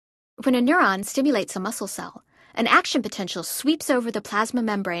When a neuron stimulates a muscle cell, an action potential sweeps over the plasma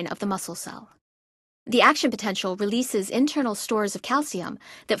membrane of the muscle cell. The action potential releases internal stores of calcium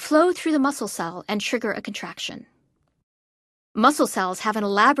that flow through the muscle cell and trigger a contraction. Muscle cells have an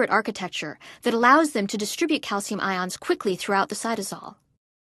elaborate architecture that allows them to distribute calcium ions quickly throughout the cytosol.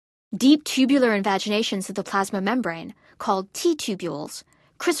 Deep tubular invaginations of the plasma membrane, called T-tubules,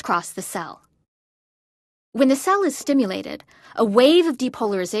 crisscross the cell. When the cell is stimulated, a wave of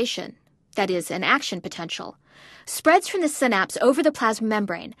depolarization, that is, an action potential, spreads from the synapse over the plasma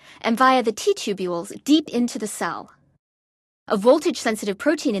membrane and via the T-tubules deep into the cell. A voltage-sensitive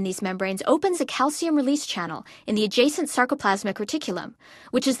protein in these membranes opens a calcium release channel in the adjacent sarcoplasmic reticulum,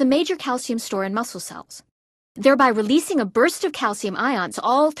 which is the major calcium store in muscle cells, thereby releasing a burst of calcium ions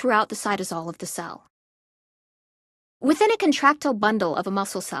all throughout the cytosol of the cell. Within a contractile bundle of a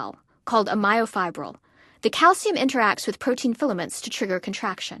muscle cell, called a myofibril, the calcium interacts with protein filaments to trigger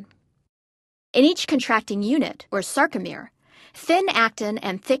contraction. In each contracting unit, or sarcomere, thin actin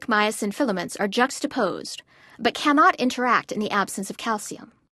and thick myosin filaments are juxtaposed, but cannot interact in the absence of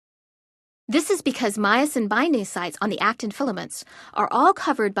calcium. This is because myosin-binding sites on the actin filaments are all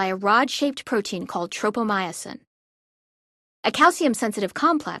covered by a rod-shaped protein called tropomyosin. A calcium-sensitive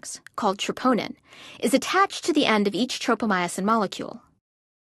complex, called troponin, is attached to the end of each tropomyosin molecule.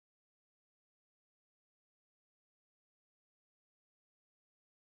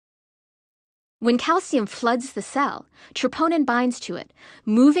 When calcium floods the cell, troponin binds to it,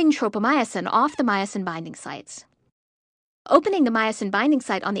 moving tropomyosin off the myosin-binding sites. Opening the myosin-binding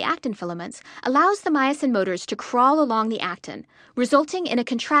site on the actin filaments allows the myosin motors to crawl along the actin, resulting in a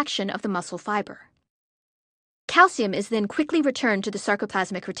contraction of the muscle fiber. Calcium is then quickly returned to the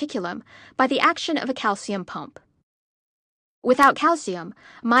sarcoplasmic reticulum by the action of a calcium pump. Without calcium,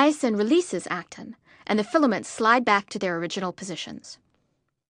 myosin releases actin, and the filaments slide back to their original positions.